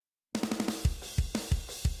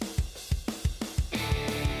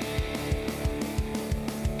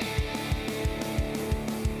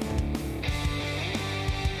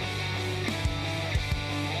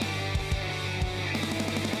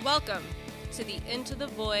Welcome to the Into the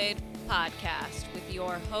Void podcast with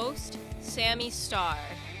your host, Sammy Starr.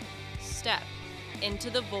 Step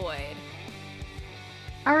into the void.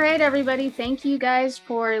 All right, everybody. Thank you guys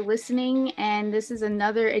for listening. And this is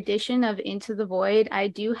another edition of Into the Void. I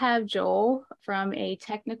do have Joel from a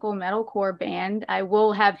technical metalcore band. I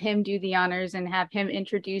will have him do the honors and have him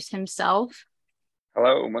introduce himself.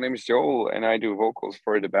 Hello, my name is Joel, and I do vocals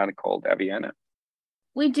for the band called Aviana.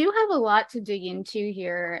 We do have a lot to dig into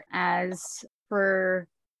here, as for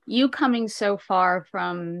you coming so far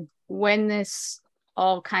from when this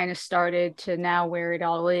all kind of started to now where it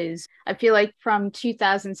all is. I feel like from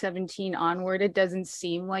 2017 onward, it doesn't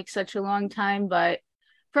seem like such a long time, but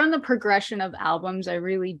from the progression of albums, I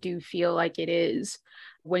really do feel like it is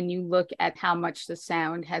when you look at how much the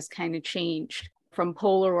sound has kind of changed from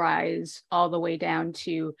Polarize all the way down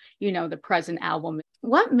to, the present album.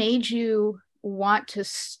 What made you want to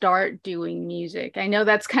start doing music? I know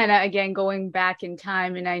that's kind of, again, going back in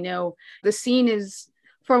time, and I know the scene is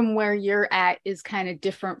from where you're at is kind of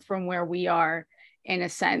different from where we are in a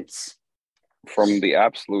sense. From the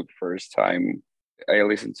absolute first time I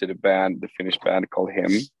listened to the Finnish band called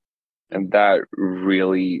Him, and that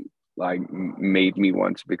really made me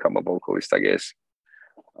want to become a vocalist, I guess.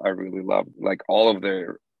 I really loved all of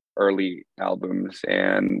their early albums,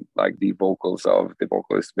 and the vocals of the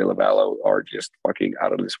vocalist Ville Valo are just fucking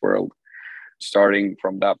out of this world. Starting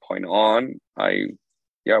from that point on, I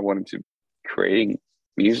wanted to creating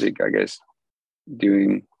music, I guess,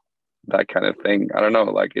 doing that kind of thing. I don't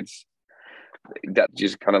know, it's that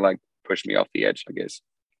just kind of pushed me off the edge, I guess.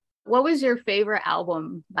 What was your favorite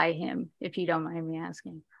album by him, if you don't mind me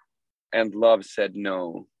asking? And Love Said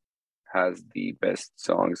No has the best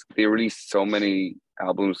songs. They released so many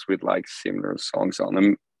albums with similar songs on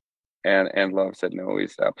them, and Love Said No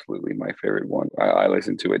is absolutely my favorite one. I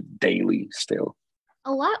listen to it daily still.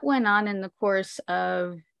 A lot went on in the course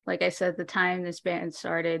of, like I said, the time this band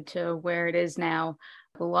started to where it is now,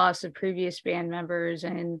 the loss of previous band members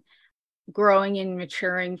and growing and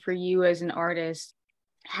maturing for you as an artist.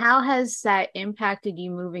 How has that impacted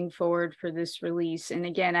you moving forward for this release? And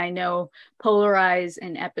again, I know Polarize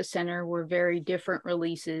and Epicenter were very different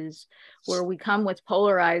releases. Where we come with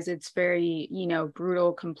Polarize, it's very,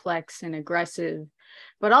 brutal, complex, and aggressive,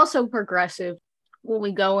 but also progressive. When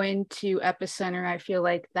we go into Epicenter, I feel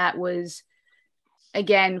like that was,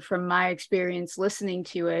 again, from my experience listening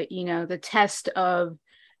to it, the test of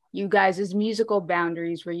you guys' musical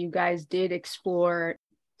boundaries, where you guys did explore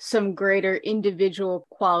some greater individual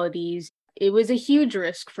qualities. It was a huge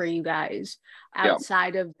risk for you guys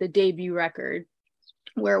outside of the debut record,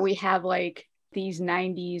 where we have these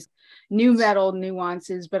 90s new metal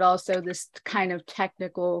nuances, but also this kind of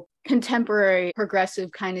technical, contemporary,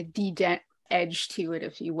 progressive kind of de-dent edge to it,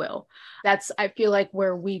 if you will. That's, I feel like,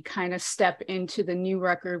 where we kind of step into the new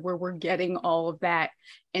record, where we're getting all of that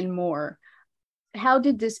and more. How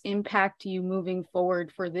did this impact you moving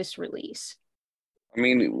forward for this release? I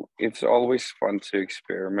mean, it's always fun to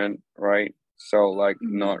experiment, right? So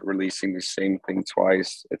not releasing the same thing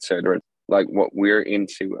twice, etc. What we're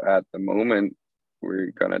into at the moment,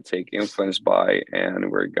 we're gonna take influence by, and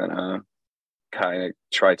we're gonna kind of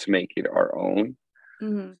try to make it our own.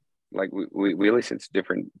 Mm-hmm. We listen to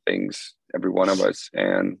different things, every one of us,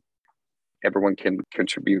 and everyone can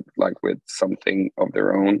contribute with something of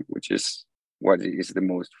their own, which is what is the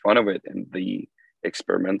most fun of it and the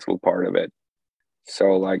experimental part of it.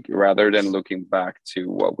 So rather than looking back to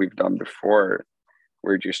what we've done before,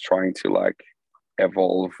 we're just trying to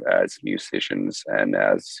evolve as musicians and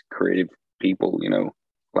as creative people,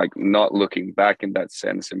 not looking back in that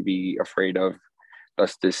sense and be afraid of,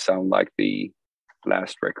 does this sound like the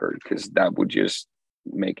last record? Because that would just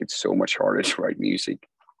make it so much harder to write music.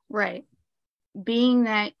 Right. Being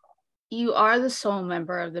that you are the sole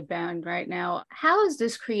member of the band right now, how has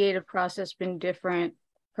this creative process been different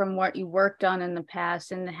from what you worked on in the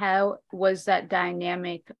past, and how was that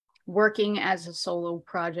dynamic working as a solo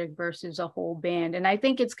project versus a whole band? And I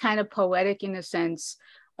think it's kind of poetic in a sense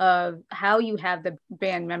of how you have the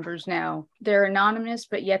band members now. They're anonymous,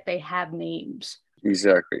 but yet they have names.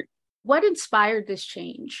 Exactly. What inspired this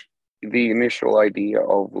change? The initial idea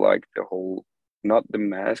of the whole, not the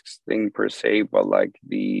masks thing per se, but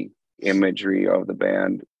the imagery of the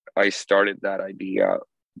band. I started that idea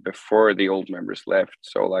before the old members left,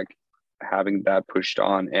 so having that pushed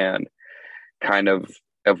on and kind of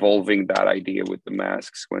evolving that idea with the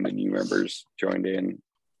masks when the new members joined in,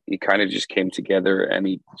 it kind of just came together, and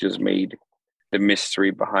it just made the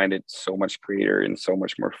mystery behind it so much greater and so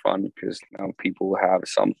much more fun, because now people have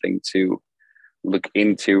something to look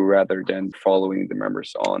into rather than following the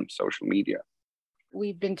members on social media.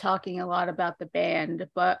 We've been talking a lot about the band,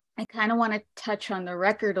 but I kind of want to touch on the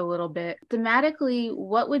record a little bit. Thematically,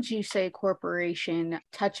 what would you say Corporation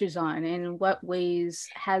touches on? In what ways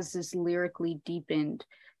has this lyrically deepened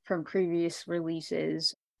from previous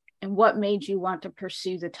releases? And what made you want to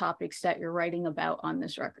pursue the topics that you're writing about on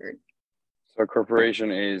this record? So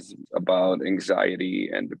Corporation is about anxiety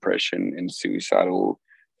and depression and suicidal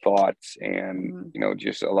thoughts and,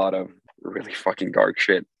 just a lot of really fucking dark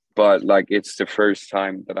shit. But like, it's the first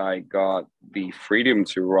time that I got the freedom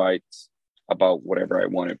to write about whatever I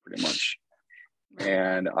wanted, pretty much.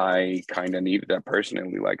 And I kind of needed that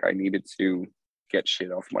personally. Like, I needed to get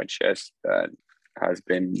shit off my chest that has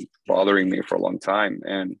been bothering me for a long time.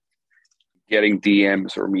 And getting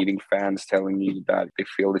DMs or meeting fans telling me that they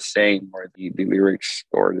feel the same, or the lyrics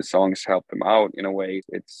or the songs help them out in a way,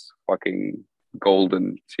 it's fucking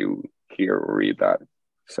golden to hear or read that.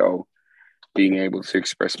 So being able to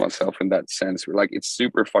express myself in that sense, like, it's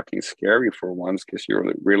super fucking scary for once, because you're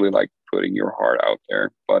really like putting your heart out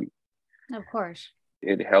there, but of course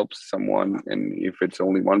it helps someone. And if it's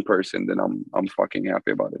only one person, then I'm fucking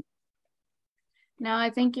happy about it. No, I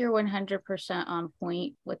think you're 100% on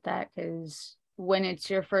point with that, because when it's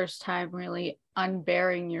your first time really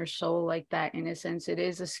unbearing your soul like that, in a sense, it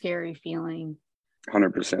is a scary feeling.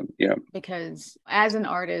 100%, yeah. Because as an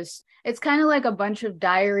artist, it's kind of like a bunch of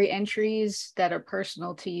diary entries that are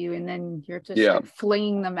personal to you, and then you're just like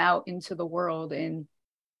flinging them out into the world. And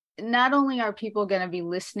not only are people going to be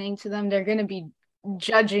listening to them, they're going to be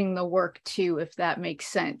judging the work too, if that makes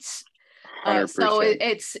sense. So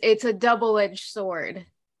it's a double-edged sword.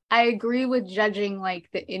 I agree with judging like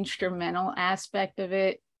the instrumental aspect of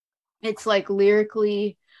it. It's like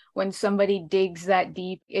lyrically, when somebody digs that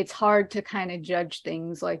deep, it's hard to kind of judge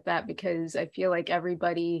things like that, because I feel like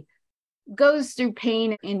everybody goes through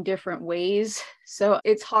pain in different ways. So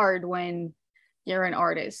it's hard when you're an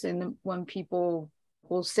artist and when people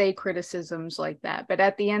will say criticisms like that. But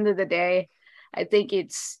at the end of the day, I think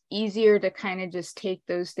it's easier to kind of just take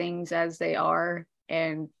those things as they are.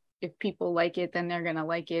 And if people like it, then they're going to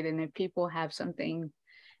like it. And if people have something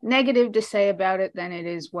negative to say about it, then it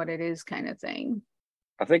is what it is, kind of thing.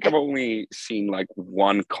 I think I've only seen like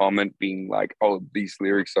one comment being like, oh, these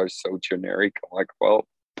lyrics are so generic. I'm like, well,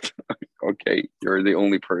 okay, you're the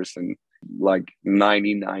only person. Like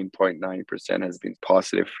 99.9% has been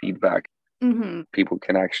positive feedback. Mm-hmm. People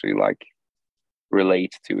can actually like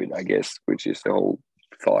relate to it, I guess, which is the whole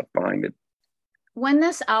thought behind it. When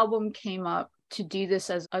this album came up to do this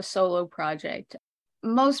as a solo project,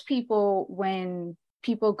 most people, when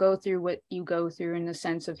people go through what you go through, in the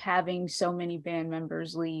sense of having so many band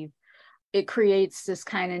members leave, it creates this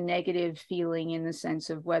kind of negative feeling, in the sense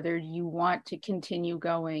of whether you want to continue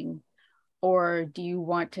going, or do you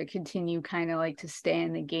want to continue kind of like to stay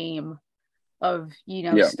in the game of,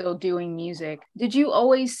 still doing music. Did you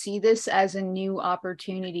always see this as a new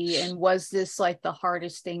opportunity? And was this like the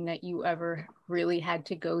hardest thing that you ever really had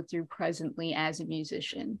to go through presently as a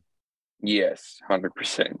musician? Yes,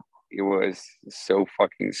 100%. It was so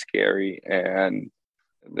fucking scary. And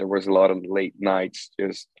there was a lot of late nights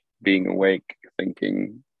just being awake,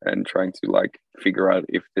 thinking and trying to like figure out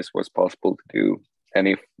if this was possible to do. And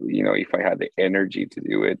if I had the energy to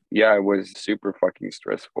do it. Yeah, it was super fucking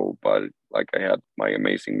stressful, but like, I had my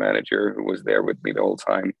amazing manager who was there with me the whole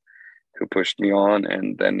time, who pushed me on.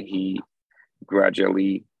 And then he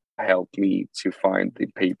gradually helped me to find the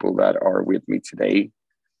people that are with me today.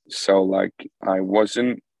 So like, I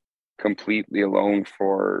wasn't completely alone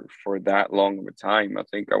for that long of a time. I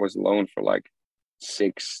think I was alone for like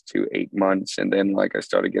 6 to 8 months. And then like, I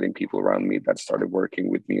started getting people around me that started working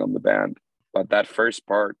with me on the band. But that first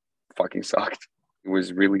part fucking sucked. It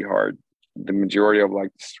was really hard. The majority of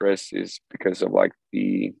like the stress is because of like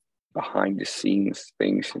the behind the scenes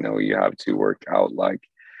things. You have to work out like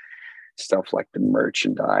stuff like the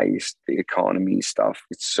merchandise, the economy stuff.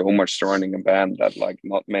 It's so much surrounding a band that like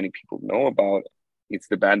not many people know about. It's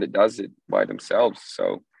the band that does it by themselves.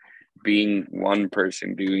 So being one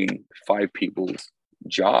person doing 5 people's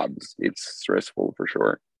jobs, it's stressful for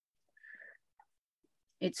sure.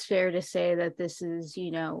 It's fair to say that this is,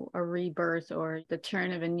 a rebirth or the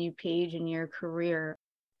turn of a new page in your career.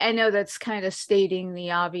 I know that's kind of stating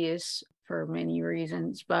the obvious for many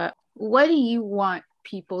reasons, but what do you want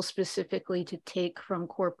people specifically to take from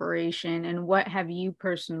Corporation, and what have you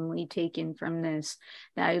personally taken from this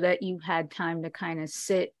now that you've had time to kind of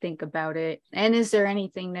think about it? And is there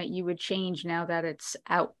anything that you would change now that it's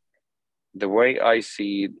out? The way I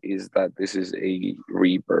see it is that this is a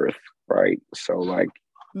rebirth, right? So like,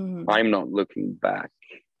 I'm not looking back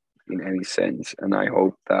in any sense. And I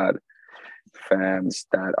hope that fans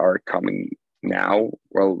that are coming now,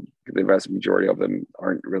 well, the vast majority of them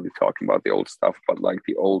aren't really talking about the old stuff, but like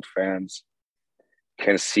the old fans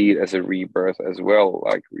can see it as a rebirth as well.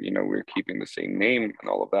 Like, we're keeping the same name and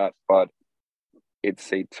all of that, but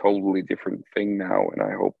it's a totally different thing now. And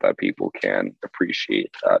I hope that people can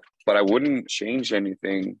appreciate that. But I wouldn't change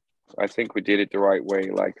anything. I think we did it the right way,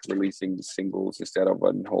 like releasing the singles instead of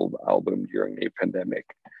a whole album during a pandemic.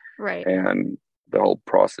 Right. And the whole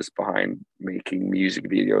process behind making music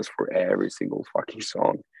videos for every single fucking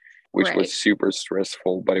song, which was super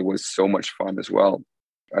stressful, but it was so much fun as well.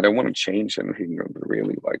 I don't want to change anything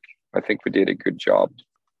really. Like, I think we did a good job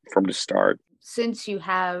from the start. Since you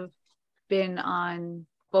have been on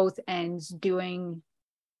both ends, doing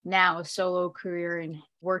now a solo career and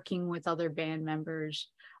working with other band members,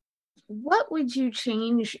 what would you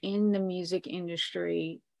change in the music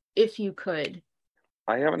industry if you could?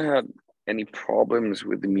 I haven't had any problems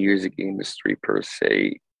with the music industry per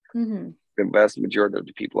se. Mm-hmm. The vast majority of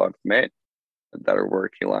the people I've met that are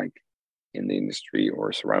working like in the industry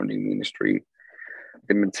or surrounding the industry,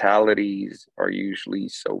 the mentalities are usually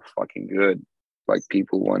so fucking good. Like,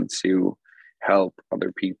 people want to help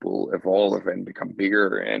other people evolve and become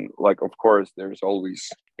bigger. And like, of course, there's always,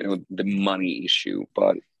 the money issue.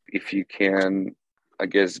 But if you can, I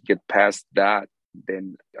guess, get past that,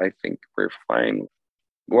 then I think we're fine.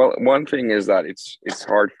 Well, one thing is that it's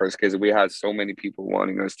hard for us because we had so many people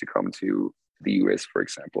wanting us to come to the US, for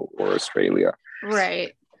example, or Australia.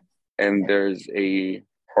 Right. And there's a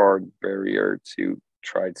hard barrier to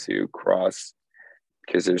try to cross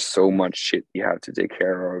because there's so much shit you have to take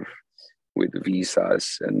care of with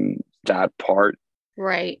visas and that part.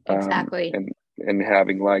 Right, exactly. And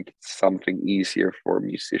having like something easier for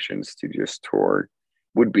musicians to just tour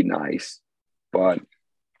would be nice, but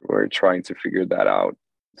we're trying to figure that out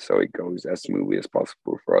so it goes as smoothly as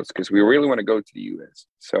possible for us, because we really want to go to the US.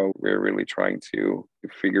 So we're really trying to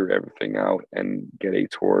figure everything out and get a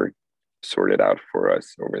tour sorted out for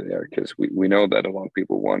us over there, because we know that a lot of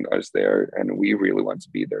people want us there and we really want to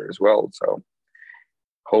be there as well. So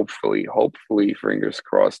hopefully, fingers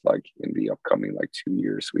crossed, like in the upcoming like 2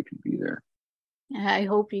 years, we can be there. I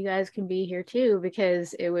hope you guys can be here too,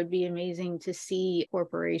 because it would be amazing to see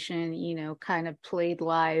Corporation, kind of played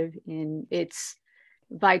live in its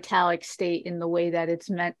vitalic state in the way that it's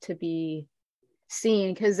meant to be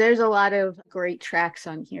seen. Because there's a lot of great tracks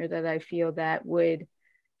on here that I feel that would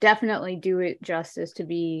definitely do it justice to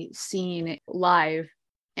be seen live.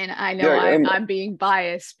 And I know I'm being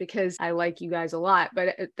biased because I like you guys a lot,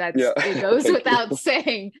 but it goes without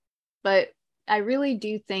saying. But I really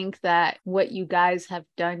do think that what you guys have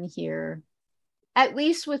done here, at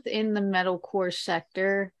least within the metalcore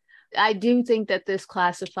sector, I do think that this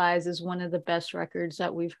classifies as one of the best records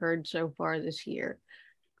that we've heard so far this year.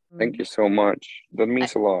 Thank you so much. That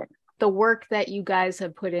means a lot. The work that you guys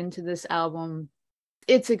have put into this album,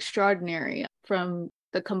 it's extraordinary, from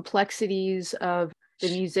the complexities of the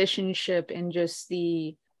musicianship and just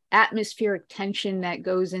the atmospheric tension that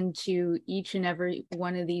goes into each and every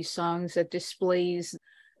one of these songs that displays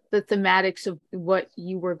the thematics of what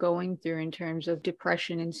you were going through in terms of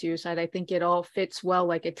depression and suicide. I think it all fits well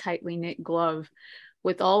like a tightly knit glove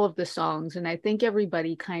with all of the songs. And I think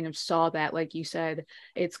everybody kind of saw that. Like you said,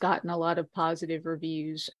 it's gotten a lot of positive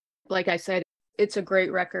reviews. Like I said, it's a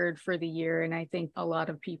great record for the year, and I think a lot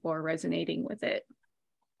of people are resonating with it.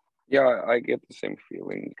 Yeah, I get the same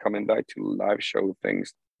feeling. Coming back to live show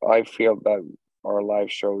things, I feel that our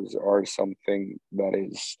live shows are something that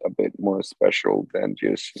is a bit more special than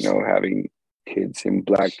just, having kids in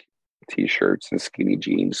black t-shirts and skinny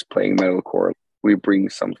jeans playing metalcore. We bring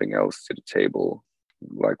something else to the table,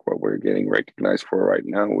 like what we're getting recognized for right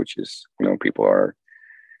now, which is, people are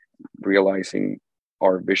realizing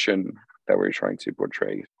our vision that we're trying to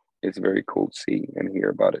portray. It's very cool to see and hear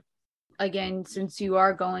about it. Again, since you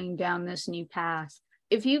are going down this new path,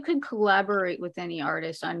 if you could collaborate with any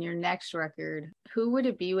artist on your next record, who would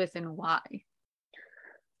it be with and why?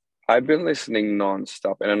 I've been listening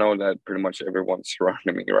nonstop, and I know that pretty much everyone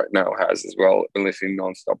surrounding me right now has as well. I've been listening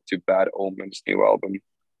nonstop to Bad Omens' new album.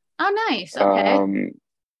 Oh, nice. Okay.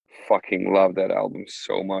 Fucking love that album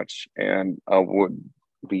so much, and I would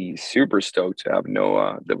be super stoked to have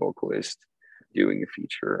Noah, the vocalist, doing a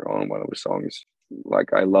feature on one of the songs.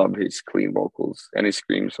 Like, I love his clean vocals and his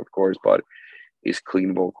screams, of course, but his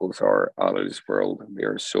clean vocals are out of this world. They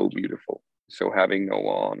are so beautiful. So having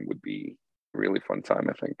Noah on would be a really fun time,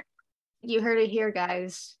 I think. You heard it here,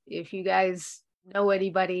 guys. If you guys know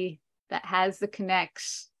anybody that has the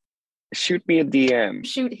connects, shoot me a DM.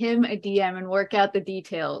 Shoot him a DM and work out the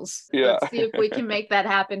details. Yeah. Let's see if we can make that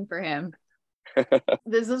happen for him.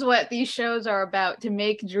 This is what these shows are about, to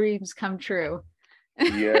make dreams come true.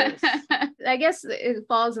 Yes. I guess it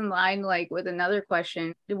falls in line like with another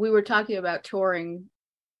question. We were talking about touring.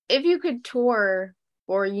 If you could tour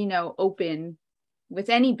or, open with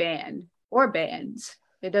any band or bands,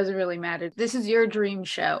 it doesn't really matter. This is your dream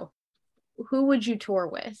show. Who would you tour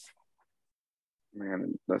with?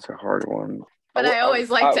 Man, that's a hard one. But I always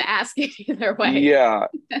like to ask it either way. Yeah,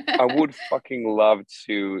 I would fucking love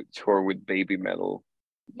to tour with Baby Metal.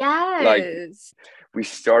 Yes. Like, we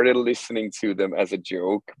started listening to them as a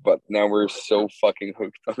joke, but now we're so fucking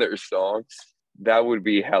hooked on their songs. That would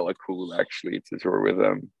be hella cool, actually, to tour with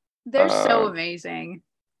them. They're so amazing.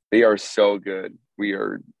 They are so good. We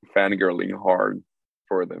are fangirling hard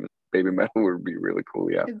for them. Baby Metal would be really cool,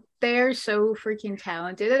 yeah. They're so freaking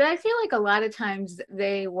talented. And I feel like a lot of times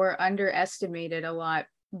they were underestimated a lot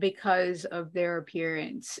because of their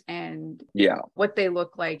appearance and what they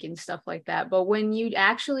look like and stuff like that. But when you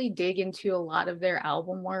actually dig into a lot of their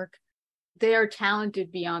album work, they are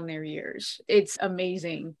talented beyond their years. It's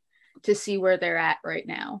amazing to see where they're at right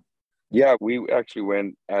now. Yeah, we actually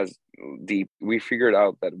went as deep. We figured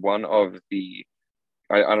out that one of the,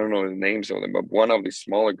 I don't know the names of them, but one of the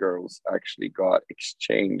smaller girls actually got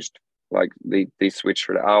exchanged. Like they switched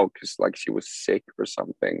her out because like she was sick or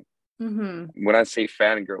something. Mm-hmm. When I say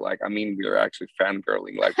fangirl, like I mean we are actually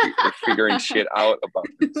fangirling, like we're figuring shit out about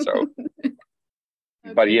it. So,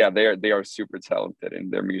 okay. But yeah, they are super talented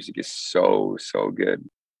and their music is so good.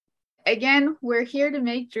 Again, we're here to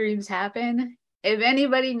make dreams happen. If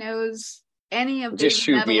anybody knows any of just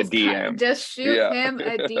shoot me a DM. Just shoot him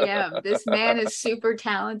a DM. This man is super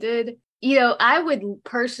talented. I would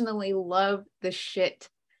personally love the shit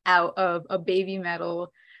out of a Baby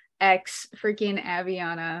Metal X freaking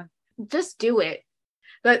Aviana. Just do it.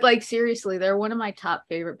 But like seriously, they're one of my top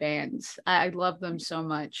favorite bands. I love them so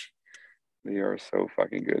much. They are so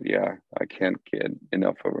fucking good. Yeah, I can't get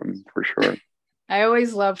enough of them for sure. I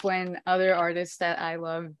always love when other artists that I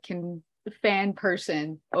love can fan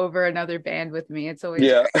person over another band with me. It's always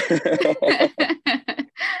you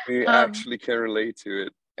actually can relate to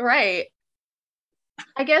it. Right.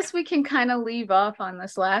 I guess we can kind of leave off on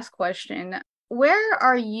this last question. Where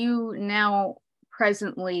are you now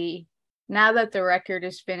presently, now that the record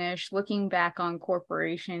is finished, looking back on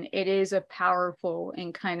Corporation? It is a powerful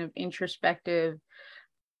and kind of introspective,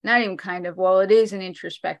 not even kind of, well, it is an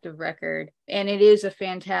introspective record, and it is a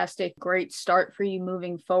fantastic, great start for you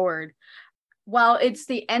moving forward. While it's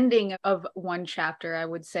the ending of one chapter, I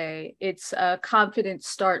would say it's a confident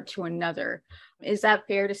start to another. Is that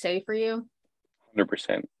fair to say for you?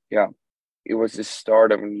 100%. Yeah. It was the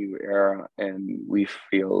start of a new era, and we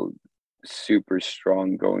feel super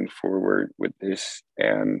strong going forward with this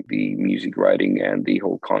and the music writing and the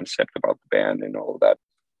whole concept about the band and all of that.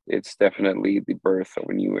 It's definitely the birth of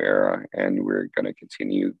a new era, and we're going to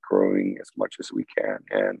continue growing as much as we can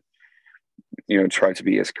and, try to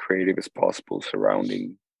be as creative as possible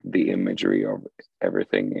surrounding the imagery of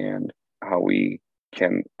everything and how we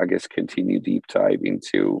can, I guess, continue deep dive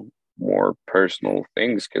into more personal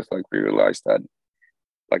things, because like we realized that,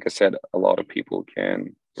 like I said, a lot of people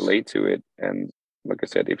can relate to it. And like I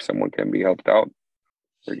said, if someone can be helped out,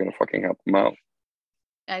 we're going to fucking help them out.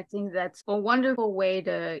 I think that's a wonderful way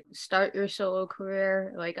to start your solo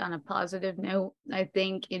career, like on a positive note. I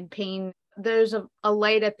think in pain, there's a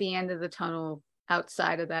light at the end of the tunnel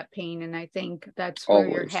outside of that pain. And I think that's where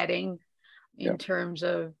you're heading in terms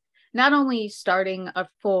of not only starting a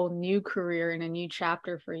full new career and a new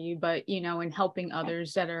chapter for you, but, in helping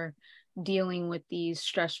others that are dealing with these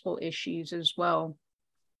stressful issues as well.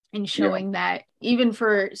 And showing that even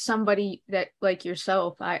for somebody that like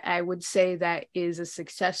yourself, I would say that is a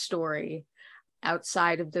success story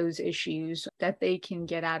outside of those issues, that they can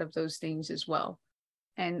get out of those things as well.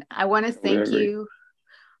 And I want to thank you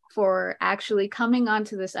for actually coming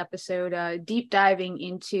onto this episode, deep diving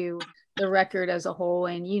into the record as a whole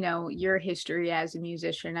and, your history as a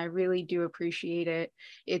musician. I really do appreciate it.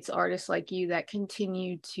 It's artists like you that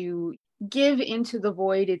continue to give Into the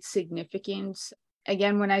Void its significance.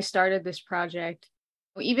 Again, when I started this project,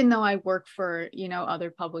 even though I work for,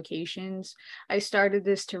 other publications, I started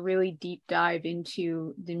this to really deep dive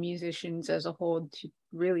into the musicians as a whole, to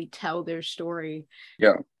really tell their story.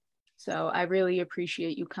 Yeah. So I really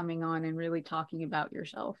appreciate you coming on and really talking about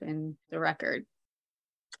yourself and the record.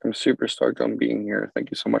 I'm super stoked on being here.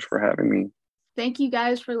 Thank you so much for having me. Thank you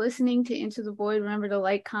guys for listening to Into the Void. Remember to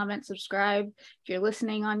like, comment, subscribe. If you're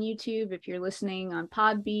listening on YouTube, if you're listening on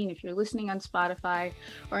Podbean, if you're listening on Spotify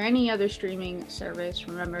or any other streaming service,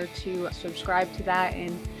 remember to subscribe to that.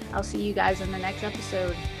 And I'll see you guys in the next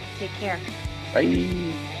episode. Take care.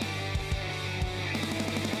 Bye.